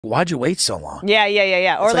why'd you wait so long?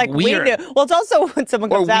 Yeah. Or like we knew. Well, it's also when someone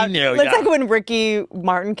comes out. It's like when Ricky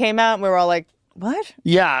Martin came out and we were all like, what?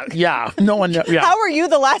 Yeah. No one knows. Yeah. How are you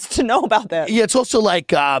the last to know about this? Yeah, it's also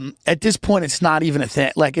like at this point, it's not even a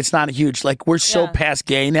thing. Like, it's not a huge. Like, we're so past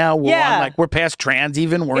gay now. We're on, like, we're past trans.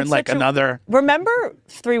 Even we're in like another. Remember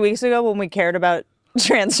 3 weeks ago when we cared about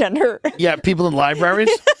transgender? Yeah, people in libraries.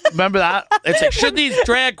 Remember that? It's like, should these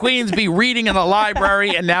drag queens be reading in the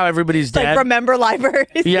library? And now everybody's dead. Like, remember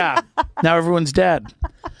libraries? Yeah. Now everyone's dead.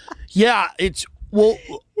 Yeah, it's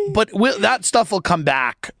but that stuff will come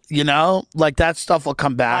back. You know, like that stuff will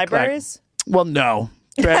come back. Libraries? Like, well, no,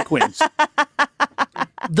 drag queens.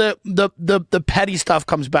 the petty stuff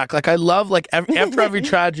comes back. Like I love like after every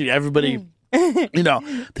tragedy, everybody, you know,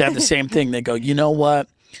 they have the same thing. They go, you know what?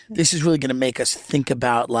 This is really going to make us think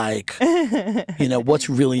about like, you know, what's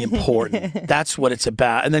really important. That's what it's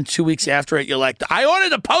about. And then 2 weeks after it, you're like, I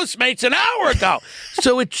ordered a Postmates an hour ago.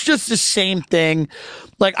 So it's just the same thing.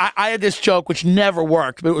 Like I had this joke which never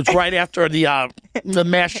worked, but it was right after the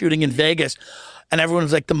mass shooting in Vegas, and everyone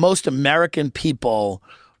was like, the most American people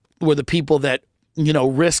were the people that, you know,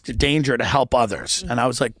 risked danger to help others. And I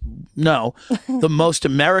was like, no, the most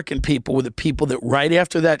American people were the people that right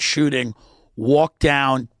after that shooting walked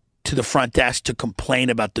down to the front desk to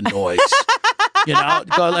complain about the noise. You know,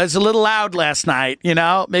 go, it's a little loud last night, you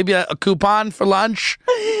know, maybe a coupon for lunch.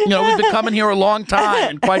 You know, we've been coming here a long time.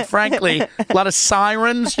 And quite frankly, a lot of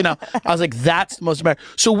sirens, you know. I was like, that's the most American.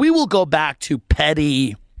 So we will go back to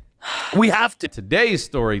petty. We have to. Today's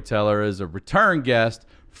storyteller is a return guest,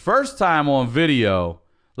 first time on video.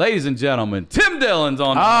 Ladies and gentlemen, Tim Dillon's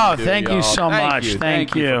on. Oh, thank you so much.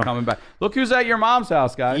 Thank you for coming back. Look who's at your mom's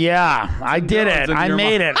house, guys. Yeah, I did it. I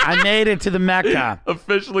made it. I made it to the Mecca.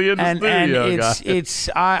 Officially in the studio, and guys. it's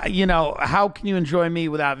you know, how can you enjoy me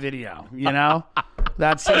without video? You know,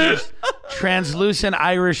 that's just translucent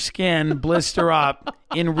Irish skin blister up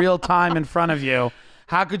in real time in front of you.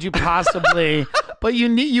 How could you possibly? But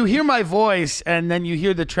you hear my voice, and then you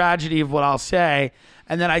hear the tragedy of what I'll say.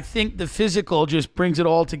 And then I think the physical just brings it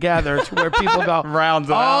all together to where people go, rounds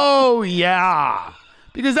it out. Oh yeah,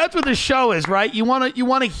 because that's what the show is, right? You want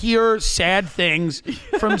to hear sad things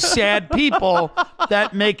from sad people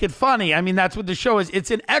that make it funny. I mean, that's what the show is.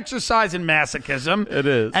 It's an exercise in masochism. It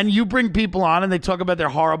is. And you bring people on, and they talk about their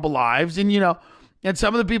horrible lives, and you know. And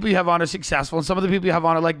some of the people you have on are successful, and some of the people you have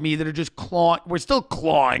on are like me that are just clawing. We're still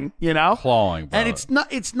clawing, you know? Clawing, bro. And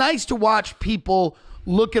it's nice to watch people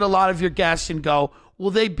look at a lot of your guests and go,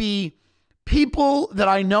 will they be people that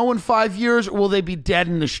I know in 5 years, or will they be dead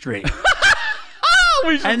in the street?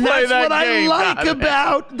 And that's what I like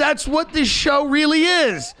about, that's what this show really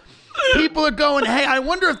is. People are going, hey, I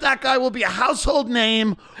wonder if that guy will be a household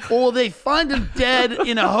name, or will they find him dead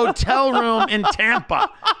in a hotel room in Tampa?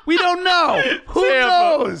 We don't know. Who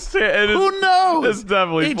knows? Who knows? It's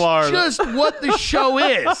definitely Florida. It's just what the show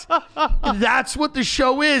is. That's what the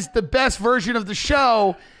show is. The best version of the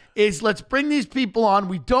show is, let's bring these people on.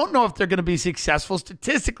 We don't know if they're going to be successful.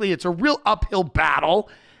 Statistically, it's a real uphill battle.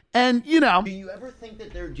 And, you know. Do you ever think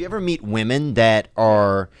that do you ever meet women that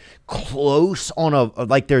are close on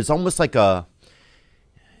like there's almost like a,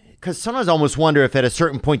 because sometimes I almost wonder if at a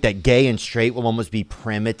certain point that gay and straight will almost be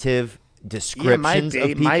primitive descriptions of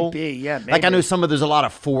people. Might be, yeah. Maybe. Like I know there's a lot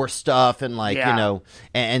of forced stuff and like, you know,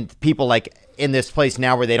 and people like in this place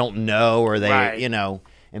now where they don't know or they, you know.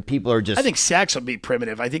 And people are just... I think sex will be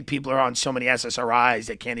primitive. I think people are on so many SSRIs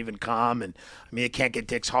they can't even come. And, I mean, they can't get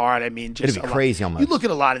dicks hard. I mean, just... It'd be crazy almost. You look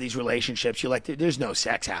at a lot of these relationships, you're like, there's no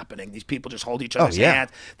sex happening. These people just hold each other's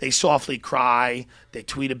hands. They softly cry. They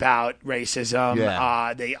tweet about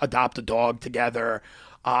racism. They adopt a dog together.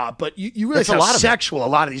 But you realize how sexual a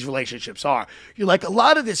lot of these relationships are. You're like, a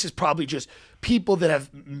lot of this is probably just people that have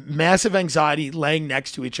massive anxiety laying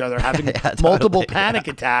next to each other, having multiple panic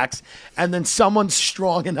attacks, and then someone's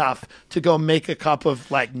strong enough to go make a cup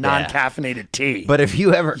of like non-caffeinated tea. But if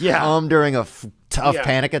you ever come during a tough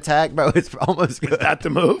panic attack, bro, it's almost good. Is that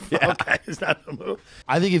the move? Okay, is that the move?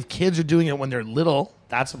 I think if kids are doing it when they're little,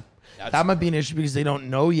 that might be an issue because they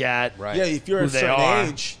don't know yet. Right. Yeah, if you're a certain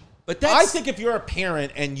age. But I think if you're a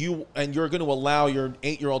parent and you're going to allow your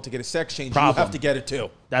 8-year-old to get a sex change, you have to get it too.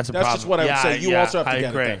 That's a problem. That's just what I would say. You also have to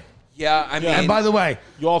get it. Yeah, I mean. And by the way,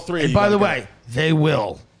 you all three. And by the way, they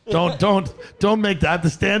will. Don't make that the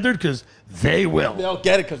standard because they will. They'll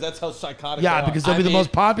get it because that's how psychotic. Yeah, because they'll be the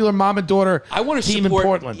most popular mom and daughter team in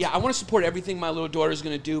Portland. Yeah, I want to support everything my little daughter is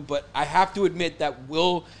going to do, but I have to admit that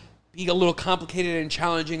be a little complicated and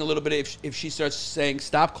challenging a little bit if she starts saying,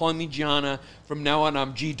 "Stop calling me Gianna. From now on,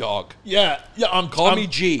 I'm G Dog." Yeah. Call me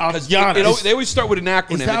G. Because they always start with an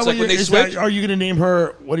acronym. It's like when they switch. Are you going to name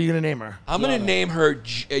her? What are you going to name her? I'm going to name her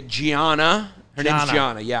Gianna. Her name's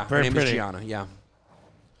Gianna. Yeah. Very her name pretty. is Gianna. Yeah.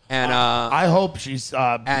 And I hope she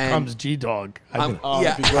becomes G Dog. I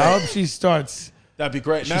hope she starts. That'd be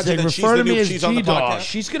great. She's Imagine like, that she's the new G's on the G-Dog. podcast.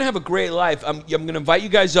 she's going to have a great life. I'm going to invite you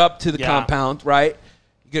guys up to the compound, right?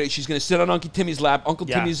 She's going to sit on Uncle Timmy's lap. Uncle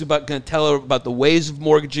Timmy's going to tell her about the ways of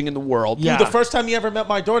mortgaging in the world. Dude, the first time he ever met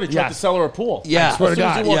my daughter, he tried to sell her a pool. Yeah. As soon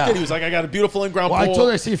as he walked in, he was like, I got a beautiful in-ground pool. I told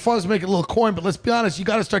her, I said, your father's making a little coin, but let's be honest, you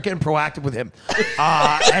got to start getting proactive with him.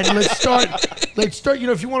 And let's start, you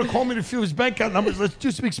know, if you want to call me to few his bank account numbers, let's do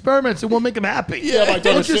some experiments and we'll make him happy. Yeah, my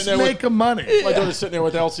daughter's just make him money. My daughter's sitting there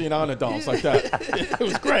with Elsie and Anna dolls like that. It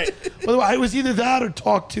was great. By the way, it was either that or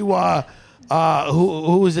talk to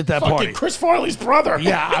who was at that party? Chris Farley's brother.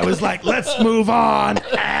 Yeah, I was like, let's move on.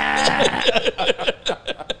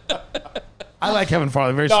 I like Kevin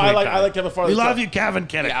Farley. Very sweet. I guy. like Kevin Farley. We love you, Kevin.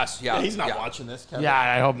 Kidding. Yes, yeah. He's not watching this, Kevin. Yeah,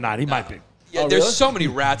 I hope not. He might be. Yeah, there's so many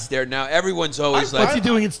rats there now. Everyone's always like... What's he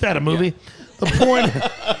doing instead? A movie? The point...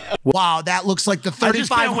 Wow, that looks like the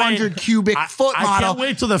 3,500 cubic foot model. I can't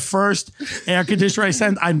wait till the first air conditioner I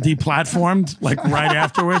send. I'm deplatformed, like right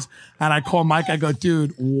afterwards. And I call Mike. I go,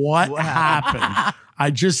 dude, what happened?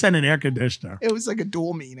 I just sent an air conditioner. It was like a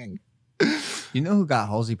dual meaning. You know who got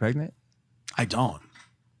Halsey pregnant? I don't.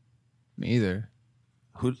 Me either.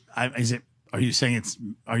 Who is it? Are you saying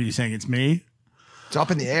it's me? It's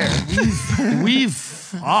up in the air. We've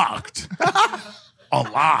fucked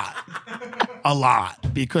a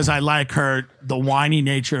lot because I like the whiny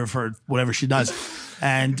nature of her, whatever she does,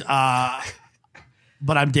 and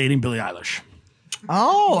but I'm dating Billie Eilish.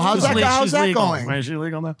 Oh, how's that going? Is she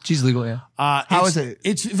legal now? She's legal, yeah. How is it?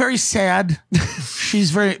 It's very sad.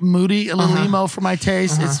 She's very moody, a little emo for my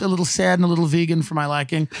taste. It's a little sad and a little vegan for my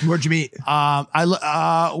liking. Where'd you meet?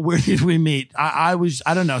 Where did we meet? I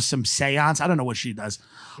don't know, some seance. I don't know what she does.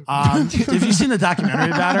 Have you seen the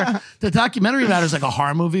documentary about her? The documentary about her is like a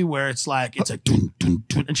horror movie where it's like dun, dun,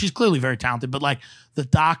 dun, and she's clearly very talented, but like the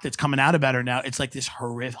doc that's coming out about her now, it's like this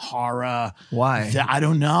horrific horror. Why? I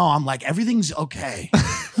don't know. I'm like, everything's okay.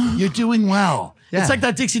 You're doing well. Yeah. It's like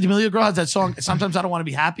that Dixie D'Amelio girl has that song, Sometimes I Don't Want to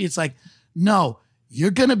Be Happy. It's like, no,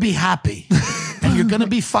 you're going to be happy. And you're going to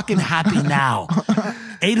be fucking happy now.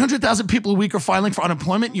 800,000 people a week are filing for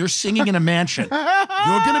unemployment. You're singing in a mansion.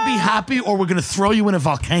 You're going to be happy or we're going to throw you in a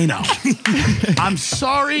volcano. I'm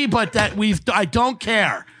sorry, but I don't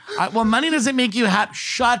care. Well, money doesn't make you happy.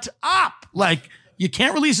 Shut up. Like, you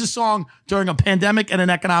can't release a song during a pandemic and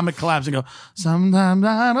an economic collapse and go, sometimes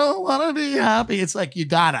I don't want to be happy. It's like, you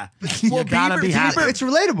gotta be happy. It's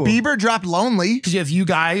relatable. Bieber dropped Lonely. Because you have you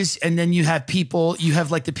guys, and then you have people, you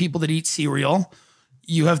have like the people that eat cereal.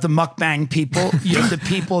 You have the mukbang people. You have the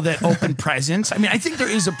people that open presents. I mean, I think there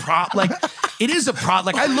is a it is a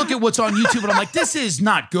Like, I look at what's on YouTube and I'm like, this is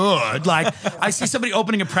not good. Like, I see somebody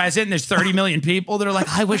opening a present and there's 30 million people that are like,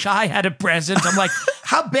 I wish I had a present. I'm like,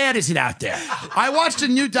 how bad is it out there? I watched a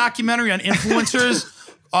new documentary on influencers.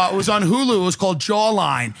 It was on Hulu. It was called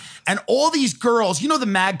Jawline. And all these girls, you know the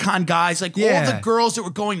MagCon guys, like all the girls that were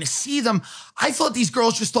going to see them, I thought these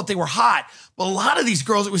girls just thought they were hot. But a lot of these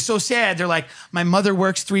girls, it was so sad. They're like, my mother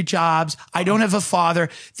works 3 jobs. I don't have a father.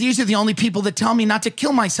 These are the only people that tell me not to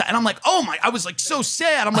kill myself. And I'm like, oh my, I was like so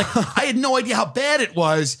sad. I'm like, I had no idea how bad it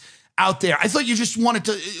was out there. I thought you just wanted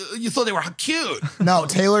to, you thought they were cute. No,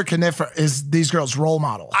 Taylor Kniffer is these girls' role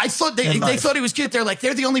model. I thought they thought he was cute. They're like,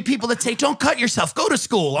 they're the only people that say, don't cut yourself, go to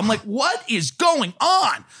school. I'm like, what is going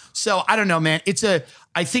on? So I don't know, man.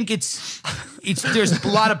 I think there's a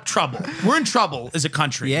lot of trouble. We're in trouble as a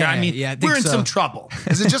country. Yeah, you know what I mean? yeah, I think we're in so. some trouble.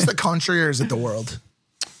 Is it just the country or is it the world?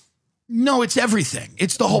 No, it's everything.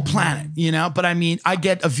 It's the whole planet, you know? But I mean, I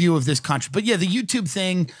get a view of this country. But yeah, the YouTube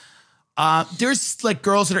thing, there's like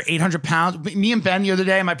girls that are 800 pounds. Me and Ben the other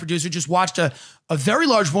day, my producer, just watched a very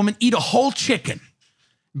large woman eat a whole chicken.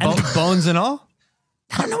 Bones and all?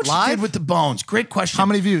 I don't know what she did with the bones. Great question. How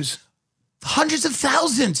many views? Hundreds of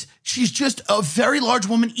thousands. She's just a very large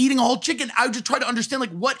woman eating a whole chicken. I just try to understand, like,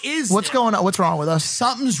 what's going on? What's wrong with us?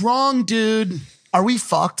 Something's wrong, dude. Are we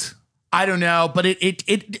fucked? I don't know, but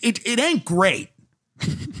it ain't great.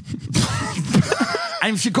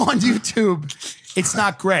 And if you go on YouTube, it's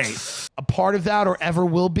not great. A part of that, or ever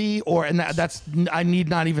will be, that's I need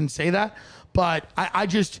not even say that. But I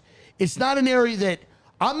just, it's not an area that.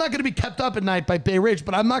 I'm not going to be kept up at night by Bay Ridge,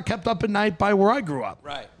 but I'm not kept up at night by where I grew up.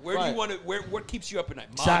 Right. Where do you want to? What keeps you up at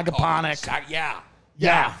night? Sagaponic. Yeah.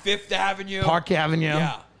 Yeah. Fifth Avenue. Park Avenue.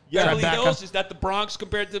 Yeah. Beverly Hills, is that the Bronx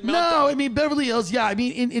compared to Meltdown? No, I mean Beverly Hills. Yeah, I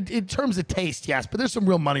mean in terms of taste, yes, but there's some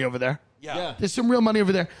real money over there. Yeah. There's some real money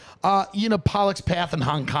over there. You know, Pollock's Path in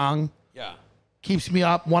Hong Kong. Yeah. Keeps me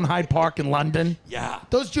up. One Hyde Park in London. Yeah.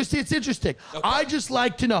 It's interesting. Okay. I just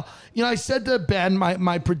like to know. You know, I said to Ben,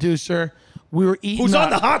 my producer, we were eating. Who's on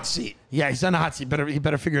the hot seat? Yeah, he's on the hot seat. He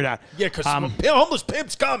better figure it out. Yeah, because homeless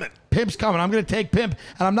pimp's coming. Pimp's coming. I'm going to take Pimp,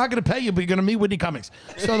 and I'm not going to pay you, but you're going to meet Whitney Cummings.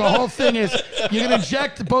 So the whole thing is you're going to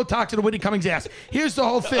inject Botox into Whitney Cummings' ass. Here's the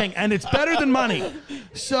whole thing, and it's better than money.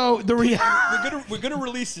 So the we're gonna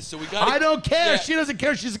release this, so we got. I don't care. Yeah. She doesn't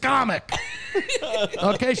care. She's a comic.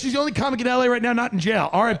 Okay, she's the only comic in LA right now not in jail.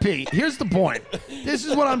 R.I.P. Here's the point. This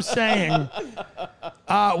is what I'm saying.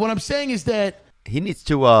 What I'm saying is that he needs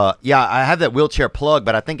to. Yeah, I have that wheelchair plug,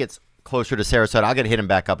 but I think it's closer to Sarasota. I'll get to hit him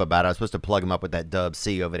back up about it. I was supposed to plug him up with that Dub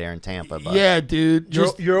C over there in Tampa. But. Yeah, dude.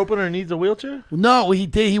 Your opener needs a wheelchair? No, he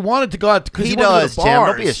did. He wanted to go out because he wanted to go to bars.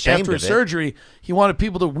 Don't be ashamed after his surgery. He wanted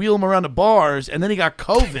people to wheel him around the bars, and then he got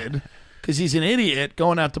COVID because he's an idiot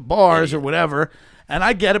going out to bars or whatever. And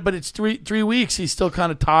I get it, but it's three weeks. He's still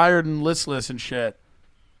kind of tired and listless and shit.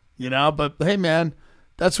 You know, but hey, man,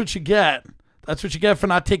 that's what you get. That's what you get for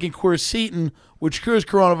not taking quercetin, which cures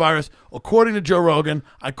coronavirus, according to Joe Rogan.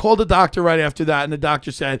 I called the doctor right after that, and the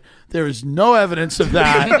doctor said there is no evidence of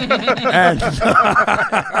that.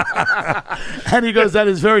 and he goes, that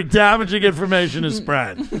is very damaging information to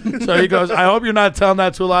spread. So he goes, I hope you're not telling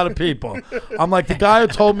that to a lot of people. I'm like, the guy who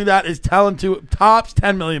told me that is telling to tops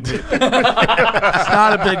 10 million people. It's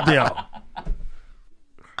not a big deal.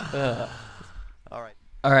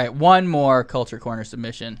 All right, one more Culture Corner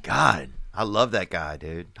submission. God. I love that guy,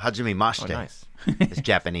 dude. Hajime Mashite. Oh, nice. It's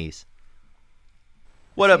Japanese.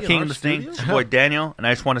 What up, King of the Stink? It's your boy Daniel, and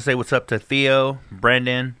I just want to say what's up to Theo,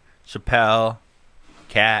 Brendan, Chappelle,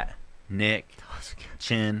 Kat, Nick,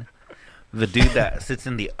 Chin, the dude that sits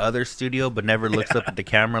in the other studio but never looks up at the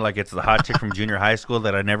camera like it's the hot chick from junior high school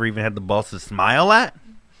that I never even had the balls to smile at.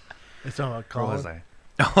 It's not Where was I?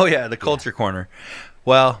 Oh, yeah, the Culture Corner.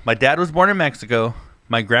 Well, my dad was born in Mexico.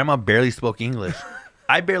 My grandma barely spoke English.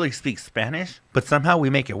 I barely speak Spanish, but somehow we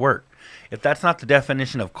make it work. If that's not the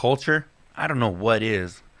definition of culture, I don't know what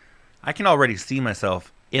is. I can already see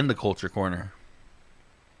myself in the Culture Corner.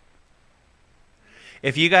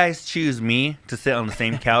 If you guys choose me to sit on the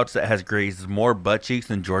same couch that has grazed more butt cheeks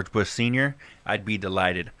than George Bush Sr., I'd be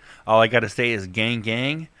delighted. All I gotta say is gang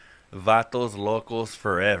gang, vatos locos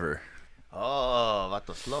forever. Oh,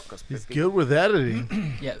 vatos locos. He's good with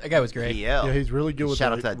editing. Yeah, that guy was great. Yeah, he's really good with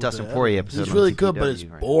Shout out to that Dustin Poirier episode. He's really good, but it's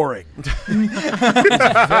boring. It's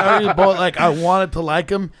very boring. Like, I wanted to like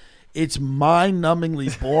him. It's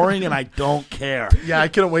mind-numbingly boring, and I don't care. Yeah, I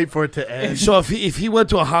couldn't wait for it to end. So if he went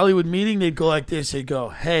to a Hollywood meeting, they'd go like this. They'd go,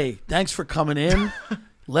 hey, thanks for coming in.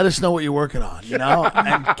 Let us know what you're working on, you know,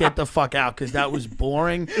 and get the fuck out, because that was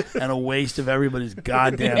boring and a waste of everybody's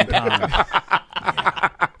goddamn time. Yeah.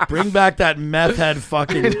 Bring back that meth head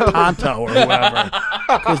fucking Tonto or whoever,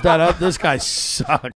 because this guy sucks.